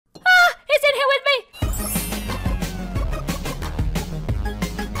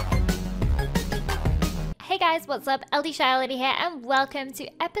guys, what's up? LDShadowLady here and welcome to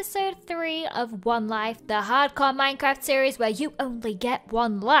episode 3 of One Life, the hardcore Minecraft series where you only get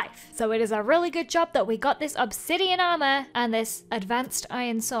one life. So it is a really good job that we got this obsidian armor and this advanced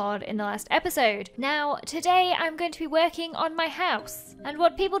iron sword in the last episode. Now, today I'm going to be working on my house. And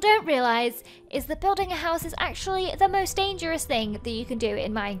what people don't realize is that building a house is actually the most dangerous thing that you can do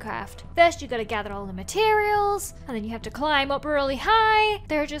in Minecraft. First, you gotta gather all the materials, and then you have to climb up really high.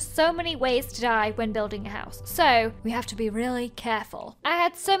 There are just so many ways to die when building a house, so we have to be really careful. I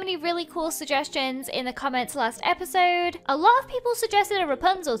had so many really cool suggestions in the comments last episode. A lot of people suggested a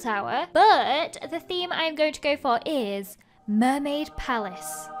Rapunzel tower, but the theme I'm going to go for is Mermaid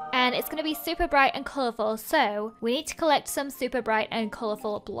Palace. And it's going to be super bright and colourful, so we need to collect some super bright and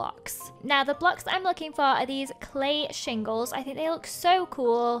colourful blocks. Now, the blocks I'm looking for are these clay shingles. I think they look so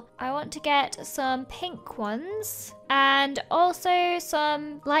cool. I want to get some pink ones and also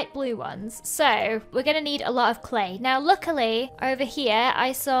some light blue ones. So we're going to need a lot of clay. Now, luckily, over here,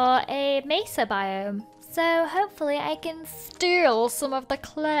 I saw a mesa biome. So hopefully I can steal some of the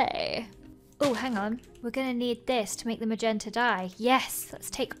clay. Oh, hang on. We're gonna need this to make the magenta dye. Yes, let's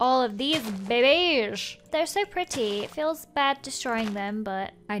take all of these babies. They're so pretty. It feels bad destroying them,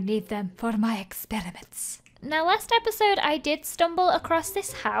 but I need them for my experiments. Now, last episode, I did stumble across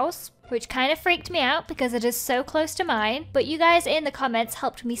this house, which kind of freaked me out because it is so close to mine. But you guys in the comments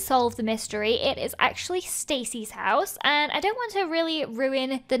helped me solve the mystery. It is actually Stacy's house, and I don't want to really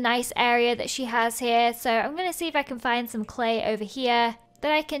ruin the nice area that she has here. So I'm gonna see if I can find some clay over here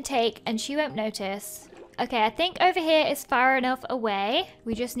that I can take and she won't notice. Okay, I think over here is far enough away.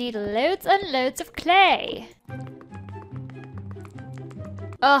 We just need loads and loads of clay.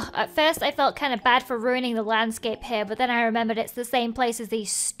 Oh, at first I felt kind of bad for ruining the landscape here, but then I remembered it's the same place as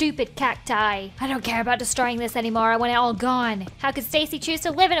these stupid cacti. I don't care about destroying this anymore. I want it all gone. How could Stacy choose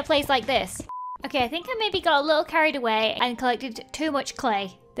to live in a place like this? Okay, I think I maybe got a little carried away and collected too much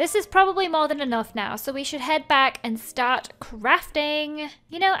clay. This is probably more than enough now, so we should head back and start crafting.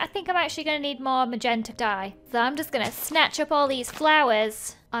 You know, I think I'm actually going to need more magenta dye. So I'm just going to snatch up all these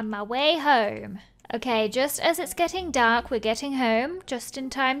flowers on my way home. Okay, just as it's getting dark, we're getting home, just in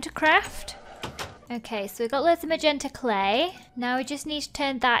time to craft. Okay, so we've got loads of magenta clay. Now we just need to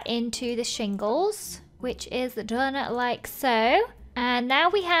turn that into the shingles, which is done like so. And now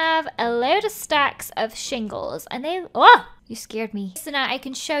we have a load of stacks of shingles, and they... Oh! You scared me. So now I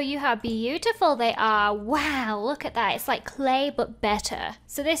can show you how beautiful they are. Wow, look at that. It's like clay, but better.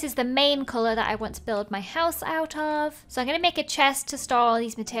 So this is the main color that I want to build my house out of. So I'm going to make a chest to store all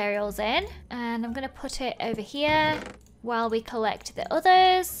these materials in. And I'm going to put it over here while we collect the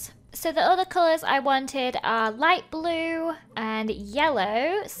others. So the other colors I wanted are light blue and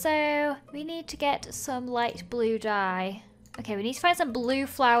yellow. So we need to get some light blue dye. Okay, we need to find some blue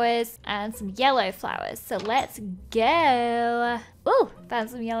flowers and some yellow flowers. So let's go. Ooh, found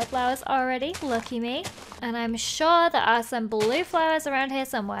some yellow flowers already. Lucky me. And I'm sure there are some blue flowers around here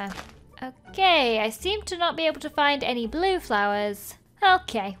somewhere. Okay, I seem to not be able to find any blue flowers.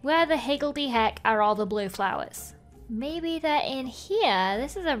 Okay, where the higgledy heck are all the blue flowers? Maybe they're in here.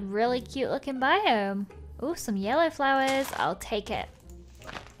 This is a really cute looking biome. Ooh, some yellow flowers. I'll take it.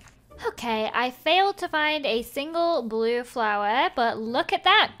 Okay, I failed to find a single blue flower, but look at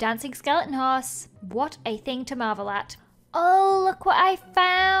that, dancing skeleton horse. What a thing to marvel at. Oh, look what I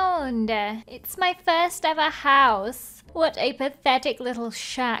found. It's my first ever house. What a pathetic little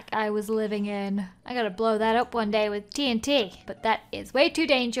shack I was living in. I gotta blow that up one day with TNT, but that is way too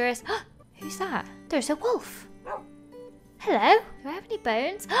dangerous. Who's that? There's a wolf. Hello, do I have any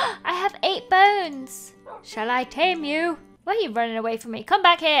bones? I have 8 bones. Shall I tame you? Why are you running away from me? Come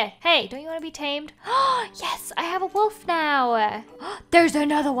back here. Hey, don't you want to be tamed? Oh, yes, I have a wolf now. There's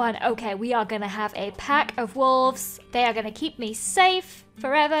another one. Okay, we are going to have a pack of wolves. They are going to keep me safe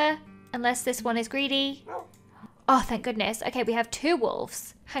forever, unless this one is greedy. Oh, thank goodness. Okay, we have 2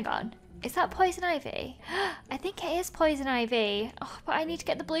 wolves. Hang on. Is that poison ivy? I think it is poison ivy. Oh, but I need to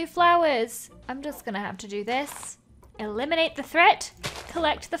get the blue flowers. I'm just going to have to do this. Eliminate the threat.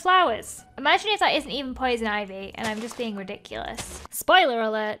 Collect the flowers. Imagine if that isn't even poison ivy and I'm just being ridiculous. Spoiler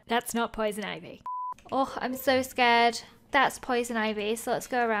alert, that's not poison ivy. Oh, I'm so scared. That's poison ivy, so let's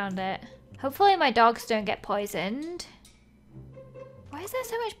go around it. Hopefully my dogs don't get poisoned. Why is there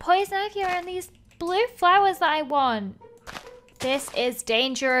so much poison ivy around these blue flowers that I want? This is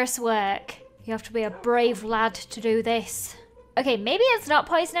dangerous work. You have to be a brave lad to do this. Okay, maybe it's not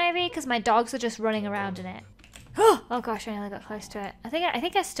poison ivy because my dogs are just running around in it. Oh gosh, I nearly got close to it. I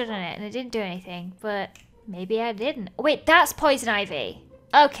think I stood on it and it didn't do anything, but maybe I didn't. Oh, wait, that's poison ivy.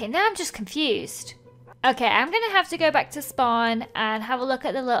 Okay, now I'm just confused. Okay, I'm gonna have to go back to spawn and have a look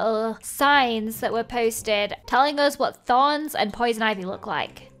at the little signs that were posted telling us what thorns and poison ivy look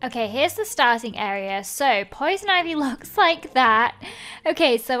like. Okay, here's the starting area. So, poison ivy looks like that.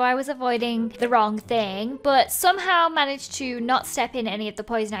 Okay, so I was avoiding the wrong thing, but somehow managed to not step in any of the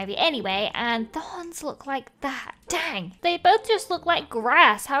poison ivy anyway, and thorns look like that. Dang, they both just look like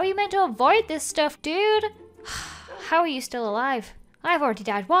grass. How are you meant to avoid this stuff, dude? How are you still alive? I've already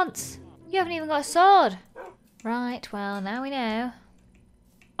died once. You haven't even got a sword. Right, well, now we know.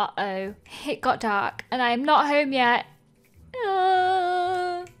 Uh-oh, it got dark, and I am not home yet.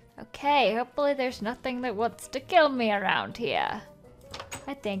 Okay, hopefully there's nothing that wants to kill me around here.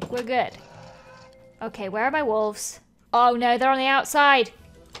 I think we're good. Okay, where are my wolves? Oh no, they're on the outside.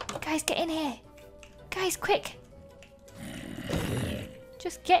 Guys, get in here. Guys, quick.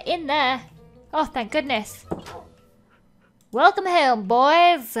 Just get in there. Oh, thank goodness. Welcome home,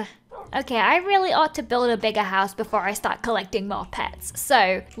 boys. Okay, I really ought to build a bigger house before I start collecting more pets.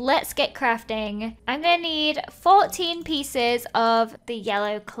 So, let's get crafting. I'm gonna need 14 pieces of the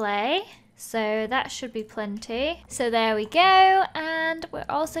yellow clay. So that should be plenty. So there we go. And we're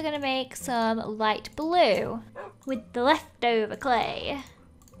also gonna make some light blue with the leftover clay.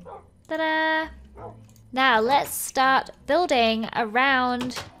 Ta-da! Now let's start building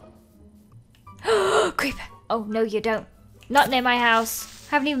around... Creeper! Oh, no you don't. Not near my house.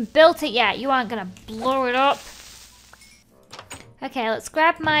 Haven't even built it yet. You aren't gonna blow it up. Okay, let's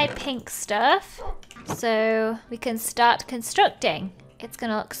grab my pink stuff so we can start constructing. It's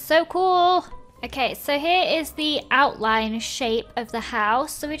gonna look so cool. Okay, so here is the outline shape of the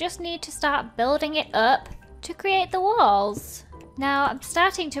house. So we just need to start building it up to create the walls. Now I'm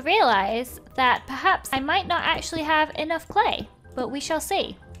starting to realize that perhaps I might not actually have enough clay, but we shall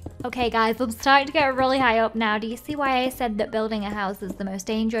see. Okay guys, I'm starting to get really high up now. Do you see why I said that building a house is the most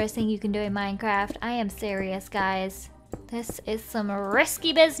dangerous thing you can do in Minecraft? I am serious, guys. This is some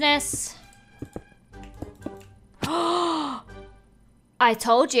risky business. I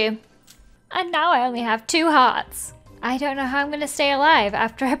told you. And now I only have 2 hearts. I don't know how I'm gonna stay alive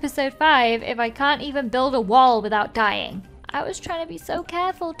after episode 5 if I can't even build a wall without dying. I was trying to be so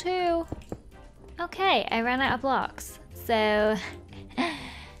careful too. Okay, I ran out of blocks. So...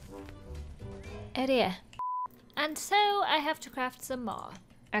 Oh dear. And so I have to craft some more.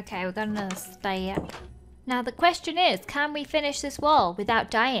 Okay, we've got another stair. Now the question is, can we finish this wall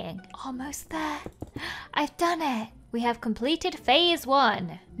without dying? Almost there. I've done it. We have completed phase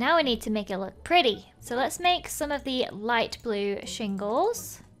 1. Now we need to make it look pretty. So let's make some of the light blue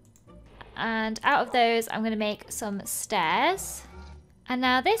shingles. And out of those, I'm gonna make some stairs. And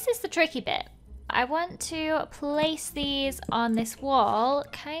now this is the tricky bit. I want to place these on this wall,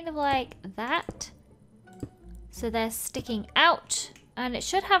 kind of like that. So they're sticking out. And it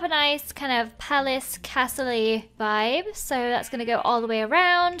should have a nice kind of palace, castle-y vibe. So that's gonna go all the way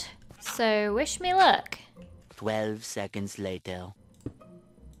around. So wish me luck. 12 seconds later.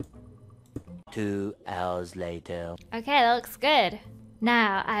 2 hours later. Okay, that looks good.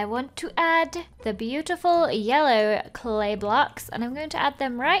 Now, I want to add the beautiful yellow clay blocks, and I'm going to add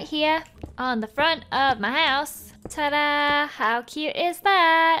them right here on the front of my house. Ta-da! How cute is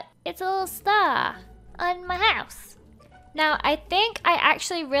that? It's a little star on my house. Now, I think I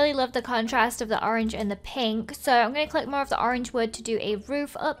actually really love the contrast of the orange and the pink, so I'm going to collect more of the orange wood to do a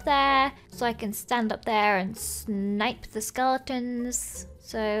roof up there, so I can stand up there and snipe the skeletons.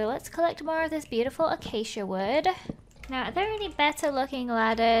 So let's collect more of this beautiful acacia wood. Now, are there any better looking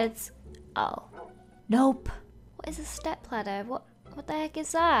ladders? Oh, nope. What is a step ladder? What the heck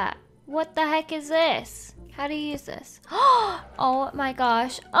is that? What the heck is this? How do you use this? Oh my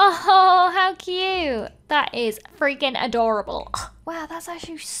gosh. Oh, how cute. That is freaking adorable. Wow, that's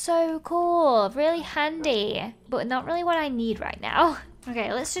actually so cool. Really handy, but not really what I need right now.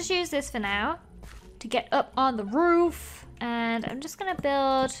 Okay, let's just use this for now to get up on the roof. And I'm just gonna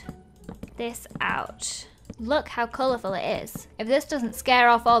build this out. Look how colorful it is. If this doesn't scare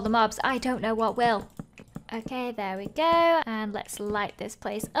off all the mobs, I don't know what will. Okay, there we go. And let's light this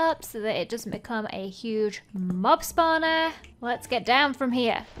place up so that it doesn't become a huge mob spawner. Let's get down from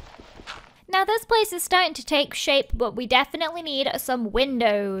here. Now this place is starting to take shape, but we definitely need some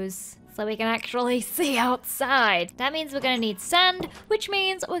windows so we can actually see outside. That means we're gonna need sand, which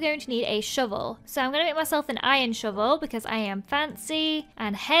means we're going to need a shovel. So I'm gonna make myself an iron shovel because I am fancy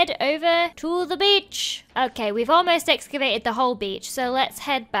and head over to the beach. Okay, we've almost excavated the whole beach, so let's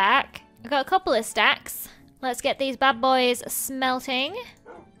head back. I've got a couple of stacks. Let's get these bad boys smelting.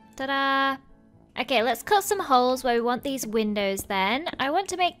 Ta-da! Okay, let's cut some holes where we want these windows then. I want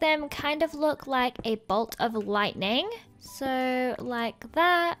to make them kind of look like a bolt of lightning. So, like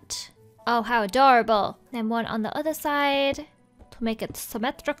that. Oh, how adorable. Then one on the other side to make it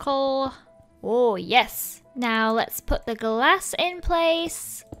symmetrical. Oh, yes. Now let's put the glass in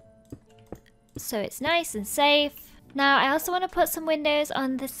place so it's nice and safe. Now I also want to put some windows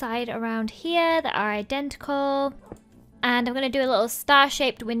on the side around here that are identical. And I'm going to do a little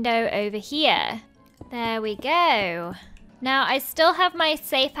star-shaped window over here. There we go. Now I still have my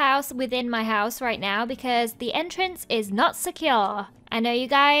safe house within my house right now because the entrance is not secure. I know you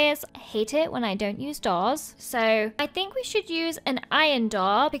guys hate it when I don't use doors, so I think we should use an iron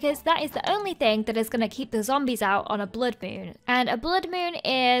door because that is the only thing that is going to keep the zombies out on a blood moon. And a blood moon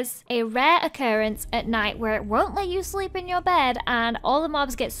is a rare occurrence at night where it won't let you sleep in your bed and all the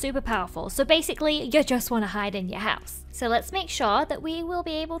mobs get super powerful. So basically, you just want to hide in your house. So let's make sure that we will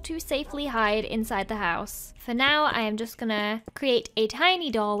be able to safely hide inside the house. For now, I am just gonna create a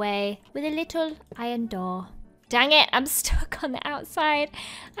tiny doorway with a little iron door. Dang it, I'm stuck on the outside.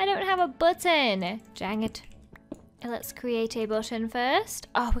 I don't have a button. Dang it. Let's create a button first.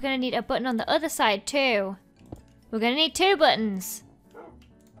 Oh, we're gonna need a button on the other side too. We're gonna need 2 buttons.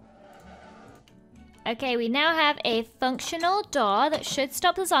 Okay, we now have a functional door that should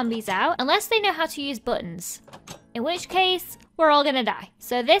stop the zombies out, unless they know how to use buttons. In which case, we're all gonna die.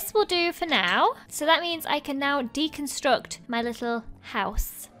 So this will do for now. So that means I can now deconstruct my little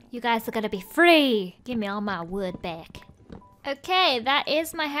house. You guys are gonna be free. Give me all my wood back. Okay, that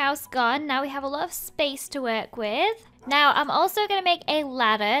is my house gone. Now we have a lot of space to work with. Now, I'm also gonna make a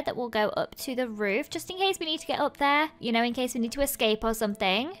ladder that will go up to the roof, just in case we need to get up there. You know, in case we need to escape or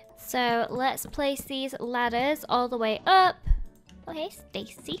something. So let's place these ladders all the way up. Oh, hey,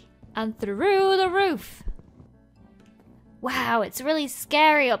 Stacy. And through the roof. Wow, it's really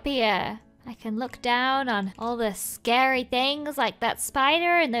scary up here. I can look down on all the scary things like that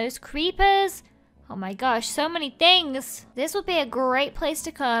spider and those creepers. Oh my gosh, so many things. This would be a great place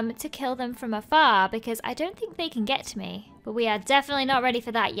to come to kill them from afar because I don't think they can get to me. But we are definitely not ready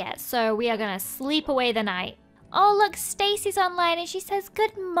for that yet, so we are gonna sleep away the night. Oh look, Stacy's online and she says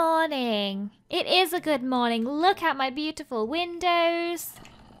good morning. It is a good morning. Look at my beautiful windows.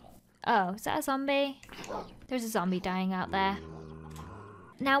 Oh, is that a zombie? There's a zombie dying out there.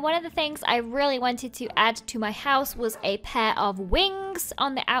 Now, one of the things I really wanted to add to my house was a pair of wings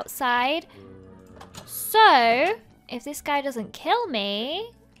on the outside. So, if this guy doesn't kill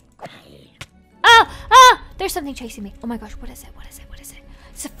me... Oh! There's something chasing me. Oh my gosh, what is it? What is it? What is it?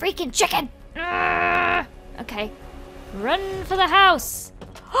 It's a freaking chicken! Okay. Run for the house!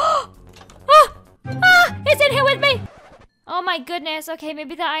 It's in here with me! Oh my goodness, okay,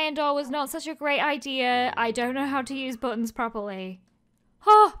 maybe the iron door was not such a great idea. I don't know how to use buttons properly.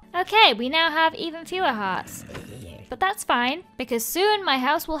 Oh, okay, we now have even fewer hearts. But that's fine, because soon my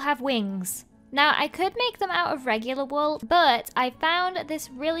house will have wings. Now, I could make them out of regular wool, but I found this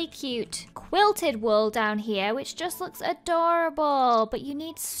really cute quilted wool down here, which just looks adorable, but you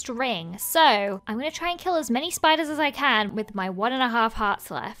need string. So, I'm gonna try and kill as many spiders as I can with my 1.5 hearts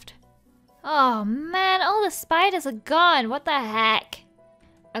left. Oh man, all the spiders are gone, what the heck?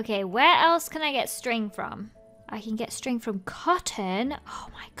 Okay, where else can I get string from? I can get string from cotton. Oh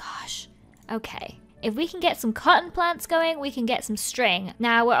my gosh. Okay. If we can get some cotton plants going, we can get some string.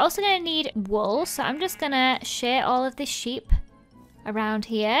 Now, we're also going to need wool, so I'm just going to shear all of this sheep around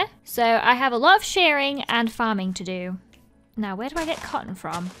here. So I have a lot of shearing and farming to do. Now, where do I get cotton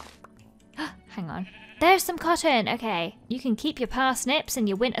from? Hang on. There's some cotton. Okay. You can keep your parsnips and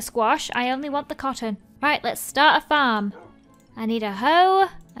your winter squash. I only want the cotton. Right, let's start a farm. I need a hoe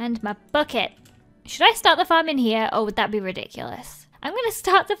and my bucket. Should I start the farm in here, or would that be ridiculous? I'm going to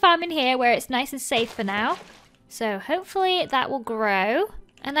start the farm in here where it's nice and safe for now. So hopefully that will grow.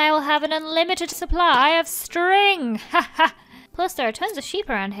 And I will have an unlimited supply of string. Haha. Plus there are tons of sheep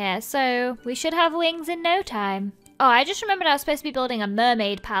around here, so we should have wings in no time. Oh, I just remembered I was supposed to be building a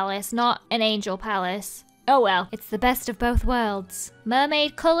mermaid palace, not an angel palace. Oh well, it's the best of both worlds.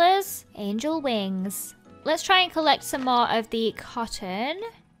 Mermaid colors, angel wings. Let's try and collect some more of the cotton.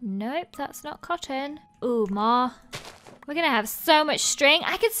 Nope, that's not cotton. Ooh, more. We're gonna have so much string,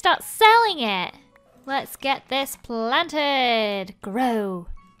 I could start selling it. Let's get this planted. Grow.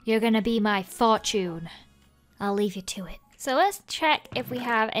 You're gonna be my fortune. I'll leave you to it. So let's check if we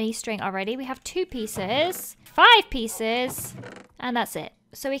have any string already. We have 2 pieces, 5 pieces, and that's it.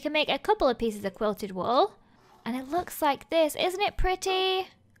 So we can make a couple of pieces of quilted wool. And it looks like this. Isn't it pretty?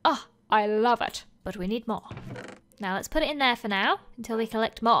 Oh, I love it. But we need more. Now let's put it in there for now until we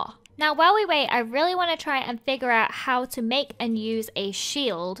collect more. Now while we wait, I really want to try and figure out how to make and use a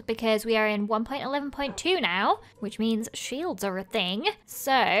shield because we are in 1.11.2 now, which means shields are a thing.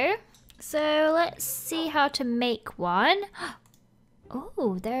 So let's see how to make one.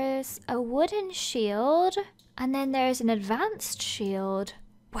 Oh, there's a wooden shield. And then there's an advanced shield.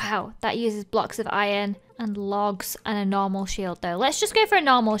 Wow, that uses blocks of iron and logs and a normal shield though. Let's just go for a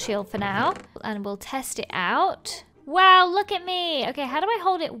normal shield for now. And we'll test it out. Wow, look at me. Okay, how do I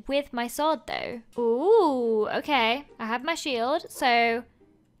hold it with my sword though? Ooh, okay. I have my shield. So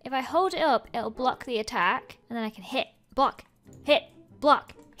if I hold it up, it'll block the attack. And then I can hit, block, hit,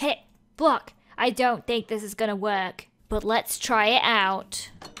 block, hit, block. I don't think this is gonna work, but let's try it out.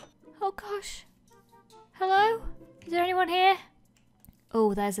 Oh gosh. Hello? Is there anyone here?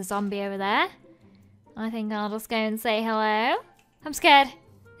 Oh, there's a zombie over there. I think I'll just go and say hello. I'm scared.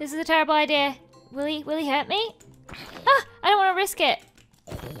 This is a terrible idea. Will he hurt me? Ah, I don't want to risk it.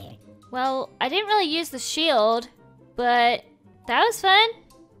 Well, I didn't really use the shield, but that was fun.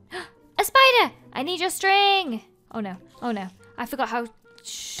 A spider! I need your string. Oh no, oh no. I forgot how...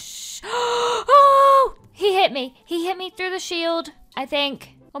 Oh! He hit me. He hit me through the shield, I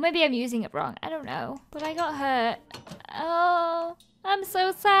think. Or maybe I'm using it wrong. I don't know. But I got hurt. Oh, I'm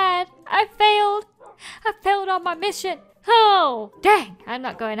so sad. I failed. I failed on my mission. Oh, dang. I'm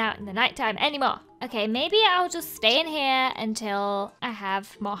not going out in the nighttime anymore. Okay, maybe I'll just stay in here until I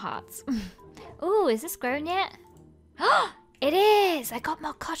have more hearts. Ooh, is this grown yet? Oh, it is. I got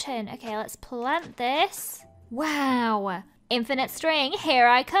more cotton. Okay, let's plant this. Wow. Infinite string. Here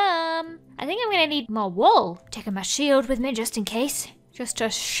I come. I think I'm going to need more wool. Taking my shield with me just in case. Just to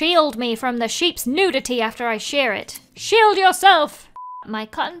shield me from the sheep's nudity after I shear it. Shield yourself! My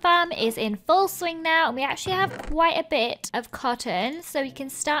cotton farm is in full swing now, and we actually have quite a bit of cotton, so we can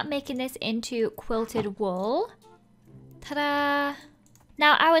start making this into quilted wool. Ta-da!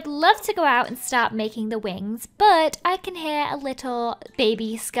 Now, I would love to go out and start making the wings, but I can hear a little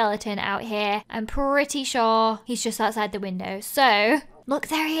baby skeleton out here. I'm pretty sure he's just outside the window, so... Look,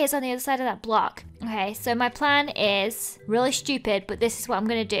 there he is on the other side of that block. Okay, so my plan is really stupid, but this is what I'm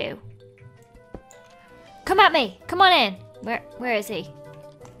gonna do. Come at me! Come on in! Where is he?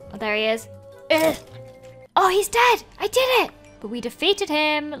 Oh, there he is. Ugh. Oh, he's dead! I did it! But we defeated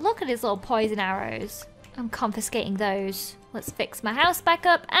him. Look at his little poison arrows. I'm confiscating those. Let's fix my house back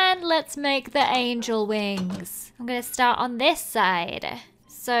up and let's make the angel wings. I'm gonna start on this side.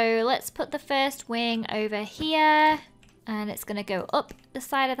 So let's put the first wing over here. And it's gonna go up the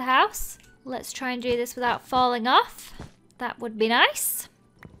side of the house. Let's try and do this without falling off. That would be nice.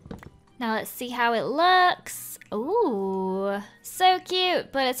 Now let's see how it looks. Ooh, so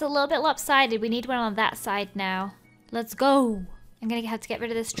cute, but it's a little bit lopsided. We need one on that side now. Let's go. I'm gonna have to get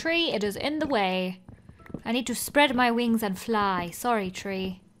rid of this tree. It is in the way. I need to spread my wings and fly. Sorry,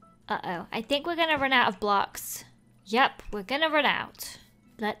 tree. Uh-oh, I think we're gonna run out of blocks. Yep, we're gonna run out.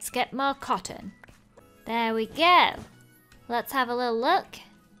 Let's get more cotton. There we go. Let's have a little look.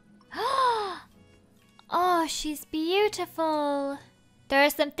 Oh, she's beautiful. There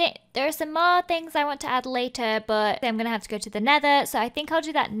are some more things I want to add later, but I'm gonna have to go to the nether, so I think I'll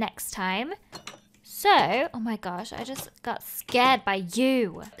do that next time. So, oh my gosh, I just got scared by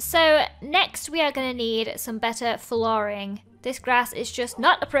you. So next we are gonna need some better flooring. This grass is just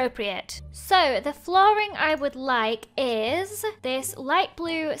not appropriate. So the flooring I would like is this light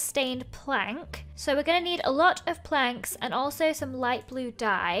blue stained plank. So we're gonna need a lot of planks and also some light blue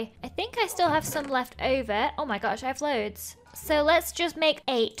dye. I think I still have some left over. Oh my gosh, I have loads. So let's just make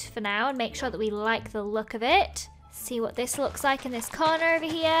 8 for now and make sure that we like the look of it. See what this looks like in this corner over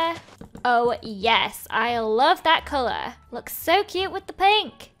here. Oh yes, I love that color. Looks so cute with the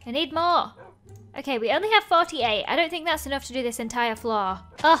pink. I need more. Okay, we only have 48. I don't think that's enough to do this entire floor.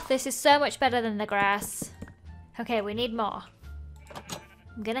 Oh, this is so much better than the grass. Okay, we need more.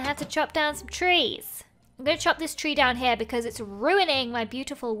 I'm gonna have to chop down some trees. I'm gonna chop this tree down here because it's ruining my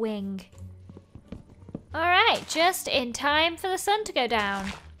beautiful wing. Alright, just in time for the sun to go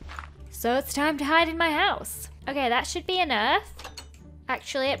down. So it's time to hide in my house. Okay, that should be enough.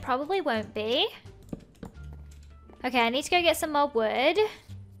 Actually, it probably won't be. Okay, I need to go get some more wood.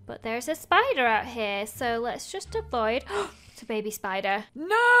 But there's a spider out here, so let's just avoid... It's a baby spider.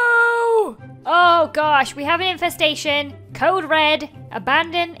 No! Oh gosh, we have an infestation. Code red.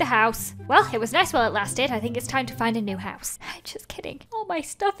 Abandon the house. Well, it was nice while it lasted. I think it's time to find a new house. Just kidding. All my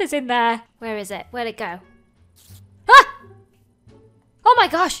stuff is in there. Where is it? Where'd it go? Ah! Oh my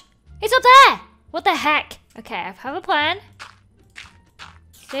gosh! It's up there! What the heck? Okay, I have a plan.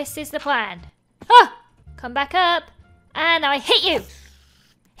 This is the plan. Oh! Come back up. And now I hit you!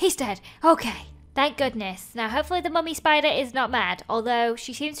 He's dead. Okay. Thank goodness. Now, hopefully the mummy spider is not mad, although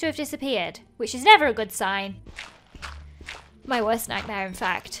she seems to have disappeared, which is never a good sign. My worst nightmare, in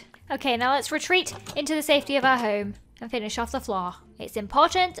fact. Okay, now let's retreat into the safety of our home. and finish off the floor. It's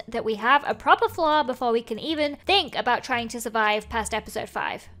important that we have a proper floor before we can even think about trying to survive past episode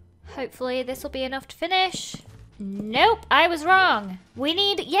 5. Hopefully this will be enough to finish. Nope, I was wrong. We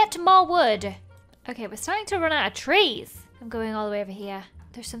need yet more wood. Okay, we're starting to run out of trees. I'm going all the way over here.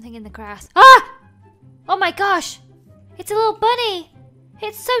 There's something in the grass. Ah! Oh my gosh! It's a little bunny!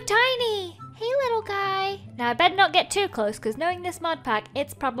 It's so tiny! Hey, little guy. Now, I better not get too close, because knowing this mod pack,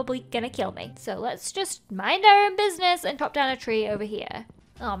 it's probably gonna kill me. So let's just mind our own business and chop down a tree over here.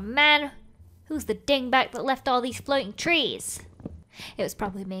 Oh man, who's the dingbat that left all these floating trees? It was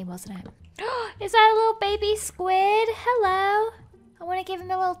probably me, wasn't it? Is that a little baby squid? Hello. I want to give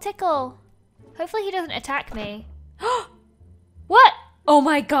him a little tickle. Hopefully he doesn't attack me. What? Oh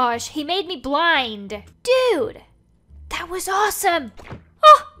my gosh, he made me blind. Dude, that was awesome.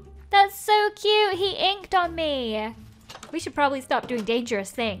 Oh! That's so cute. He inked on me. We should probably stop doing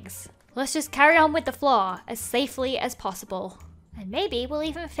dangerous things. Let's just carry on with the floor as safely as possible. And maybe we'll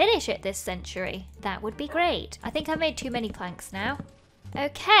even finish it this century. That would be great. I think I've made too many planks now.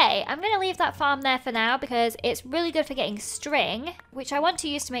 Okay, I'm going to leave that farm there for now because it's really good for getting string, which I want to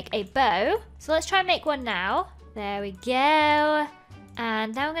use to make a bow. So let's try and make one now. There we go.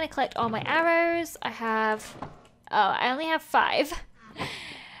 And now I'm going to collect all my arrows. I only have 5.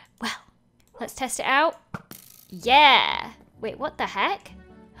 Well, let's test it out. Yeah. Wait, what the heck?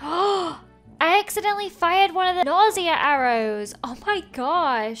 Oh, I accidentally fired one of the nausea arrows. Oh my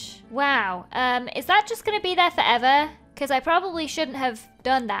gosh. Wow. Is that just gonna be there forever? Because I probably shouldn't have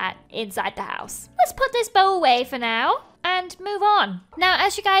done that inside the house. Let's put this bow away for now and move on. Now,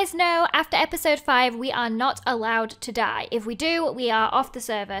 as you guys know, after episode 5, we are not allowed to die. If we do, we are off the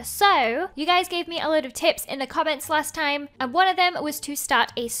server. So, you guys gave me a load of tips in the comments last time, and one of them was to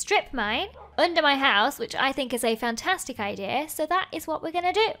start a strip mine under my house, which I think is a fantastic idea, so that is what we're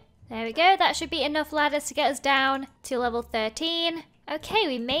gonna do. There we go, that should be enough ladders to get us down to level 13. Okay,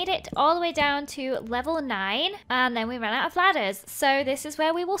 we made it all the way down to level 9, and then we ran out of ladders. So this is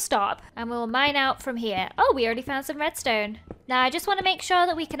where we will stop, and we will mine out from here. Oh, we already found some redstone. Now I just want to make sure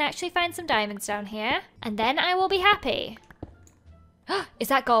that we can actually find some diamonds down here, and then I will be happy. Is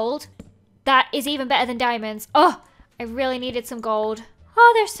that gold? That is even better than diamonds. Oh, I really needed some gold.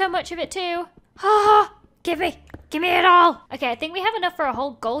 Oh, there's so much of it too. Oh, give me it all. Okay, I think we have enough for a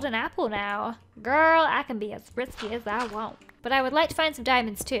whole golden apple now. Girl, I can be as risky as I want. But I would like to find some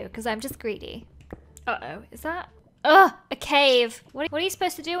diamonds too, because I'm just greedy. Uh-oh, is that? Ugh, a cave. What are you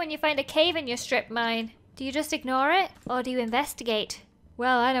supposed to do when you find a cave in your strip mine? Do you just ignore it? Or do you investigate?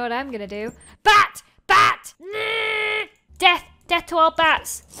 Well, I know what I'm gonna do. Bat! Bat! Death! Death to all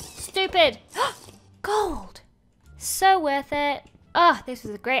bats! Stupid! Gold! So worth it. Oh, this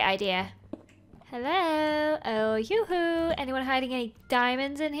was a great idea. Hello? Oh, yoo-hoo! Anyone hiding any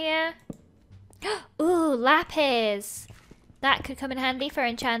diamonds in here? Ooh, lapis! That could come in handy for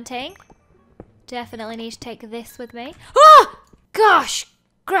enchanting. Definitely need to take this with me. Oh! Gosh!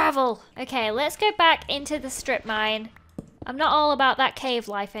 Gravel! Okay, let's go back into the strip mine. I'm not all about that cave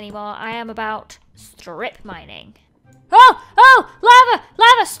life anymore. I am about strip mining. Oh! Oh! Lava!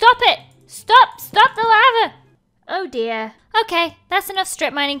 Lava! Stop it! Stop the lava! Oh dear. Okay, that's enough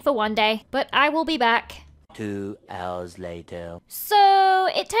strip mining for one day. But I will be back. 2 hours later. So,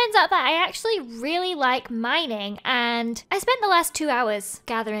 it turns out that I actually really like mining, and I spent the last 2 hours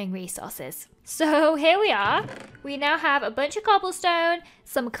gathering resources. So, here we are. We now have a bunch of cobblestone,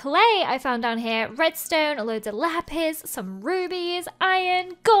 some clay I found down here, redstone, loads of lapis, some rubies,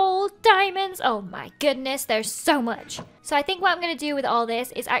 iron, gold, diamonds. Oh my goodness, there's so much. So I think what I'm going to do with all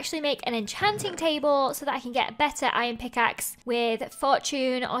this is actually make an enchanting table so that I can get a better iron pickaxe with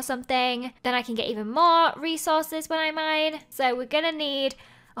fortune or something. Then I can get even more resources when I mine. So we're going to need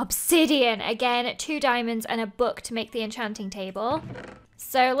obsidian, again, 2 diamonds and a book to make the enchanting table.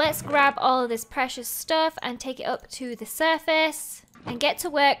 So let's grab all of this precious stuff and take it up to the surface and get to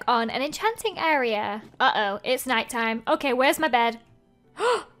work on an enchanting area. Uh-oh, it's nighttime. Okay, where's my bed?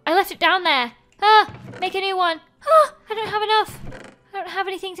 I left it down there. Ah, make a new one. Oh, I don't have enough. I don't have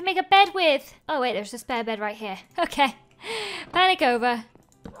anything to make a bed with. Oh wait, there's a spare bed right here. Okay, panic over.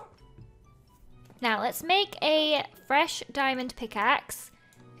 Now let's make a fresh diamond pickaxe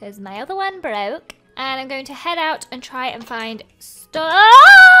because my other one broke. And I'm going to head out and try and find stuff.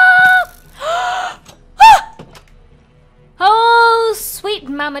 Oh, sweet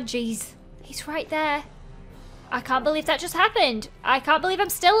mama jeez. He's right there. I can't believe that just happened. I can't believe I'm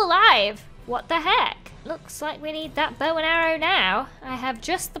still alive. What the heck? Looks like we need that bow and arrow now. I have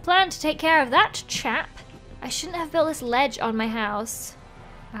just the plan to take care of that chap. I shouldn't have built this ledge on my house.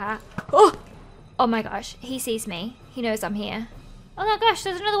 Oh my gosh, he sees me. He knows I'm here. Oh my gosh,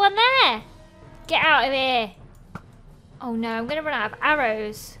 there's another one there. Get out of here. Oh no, I'm gonna run out of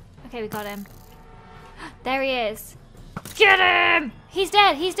arrows. Okay, we got him. There he is. Get him! He's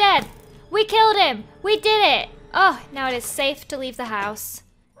dead, he's dead. We killed him. We did it. Oh, now it is safe to leave the house.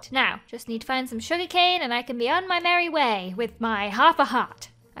 Now, just need to find some sugarcane and I can be on my merry way with my half a heart.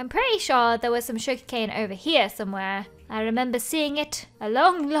 I'm pretty sure there was some sugarcane over here somewhere. I remember seeing it a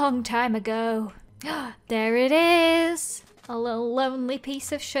long, long time ago. There it is. A little lonely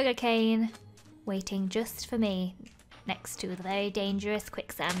piece of sugarcane waiting just for me next to the very dangerous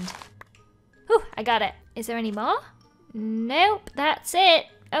quicksand. Whew, I got it. Is there any more? Nope, that's it.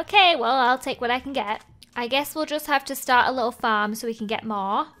 Okay, well, I'll take what I can get. I guess we'll just have to start a little farm so we can get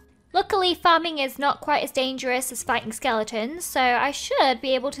more. Luckily, farming is not quite as dangerous as fighting skeletons, so I should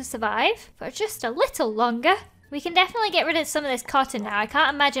be able to survive for just a little longer. We can definitely get rid of some of this cotton now. I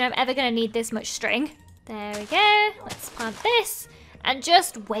can't imagine I'm ever going to need this much string. There we go. Let's plant this and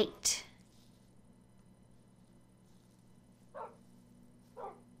just wait.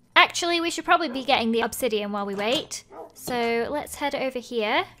 Actually, we should probably be getting the obsidian while we wait. So let's head over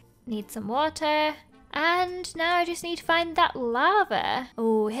here. Need some water. And now I just need to find that lava.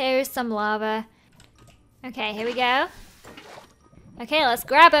 Oh, here's some lava. Okay, here we go. Okay, let's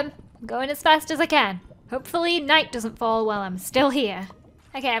grab him. I'm going as fast as I can. Hopefully night doesn't fall while I'm still here.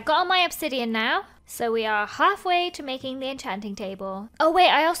 Okay, I've got all my obsidian now. So we are halfway to making the enchanting table. Oh wait,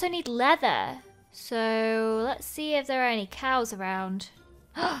 I also need leather. So let's see if there are any cows around.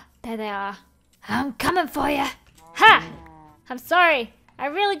 There they are. I'm coming for you. Ha! I'm sorry. I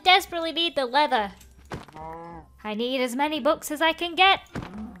really desperately need the leather. I need as many books as I can get.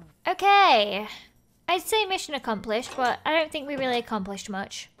 Okay. I'd say mission accomplished, but I don't think we really accomplished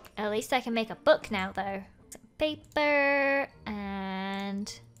much. At least I can make a book now, though. Some paper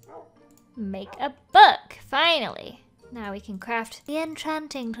and make a book, finally. Now we can craft the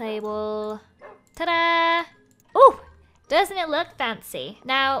enchanting table. Ta-da! Ooh! Doesn't it look fancy?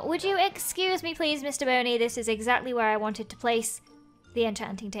 Now, would you excuse me please, Mr. Boney? This is exactly where I wanted to place the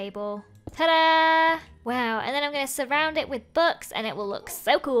enchanting table. Ta-da! Wow, and then I'm going to surround it with books and it will look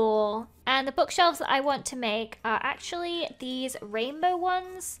so cool. And the bookshelves that I want to make are actually these rainbow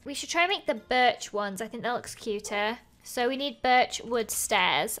ones. We should try and make the birch ones. I think that looks cuter. So we need birch wood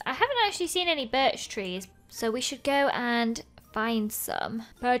stairs. I haven't actually seen any birch trees, so we should go and find some.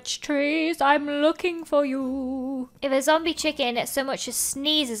 Birch trees, I'm looking for you. If a zombie chicken so much as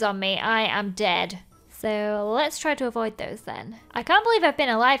sneezes on me, I am dead. So let's try to avoid those then. I can't believe I've been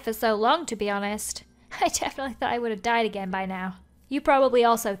alive for so long, to be honest. I definitely thought I would have died again by now. You probably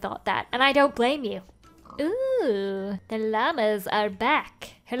also thought that, and I don't blame you. Ooh, the llamas are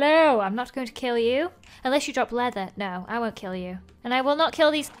back. Hello, I'm not going to kill you. Unless you drop leather. No, I won't kill you. And I will not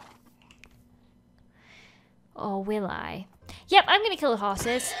kill these... Or will I? Yep, I'm gonna kill the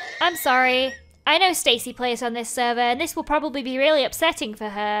horses. I'm sorry. I know Stacy plays on this server, and this will probably be really upsetting for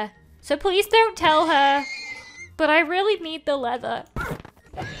her. So please don't tell her. But I really need the leather.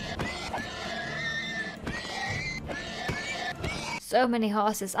 So many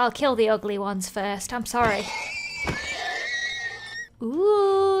horses. I'll kill the ugly ones first. I'm sorry.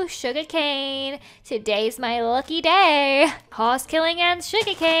 Ooh, sugarcane. Today's my lucky day. Horse killing and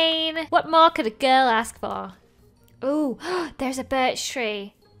sugarcane. What more could a girl ask for? Ooh, there's a birch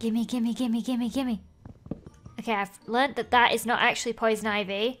tree. Gimme, gimme, gimme, gimme, gimme. Okay, I've learnt that that is not actually poison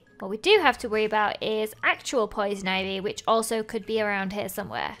ivy. What we do have to worry about is actual poison ivy, which also could be around here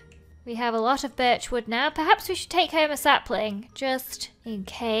somewhere. We have a lot of birch wood now. Perhaps we should take home a sapling, just in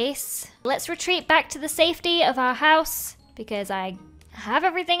case. Let's retreat back to the safety of our house, because I have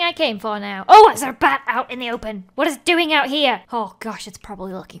everything I came for now. Oh, there's a bat out in the open. What is it doing out here? Oh gosh, it's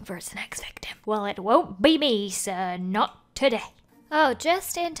probably looking for its next victim. Well, it won't be me, sir. Not today. Oh,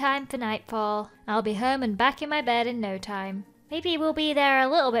 just in time for nightfall. I'll be home and back in my bed in no time. Maybe we'll be there a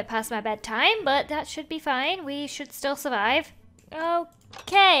little bit past my bedtime, but that should be fine. We should still survive.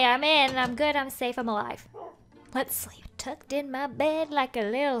 Okay, I'm in. I'm good. I'm safe. I'm alive. Let's sleep tucked in my bed like a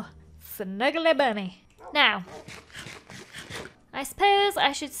little snuggly bunny. Now, I suppose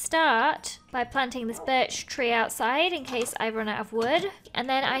I should start by planting this birch tree outside in case I run out of wood. And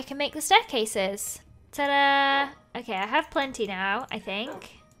then I can make the staircases. Ta-da! Okay, I have plenty now, I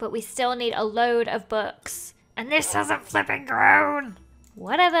think. But we still need a load of books. And this hasn't flipping grown!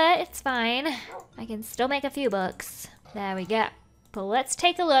 Whatever, it's fine. I can still make a few books. There we go. But let's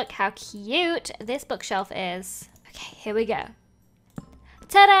take a look how cute this bookshelf is. Okay, here we go.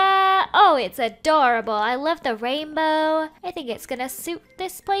 Ta-da! Oh, it's adorable. I love the rainbow. I think it's gonna suit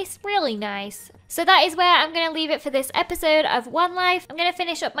this place really nice. So that is where I'm gonna leave it for this episode of One Life. I'm gonna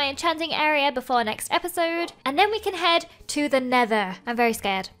finish up my enchanting area before next episode, and then we can head to the Nether. I'm very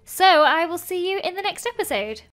scared. So I will see you in the next episode.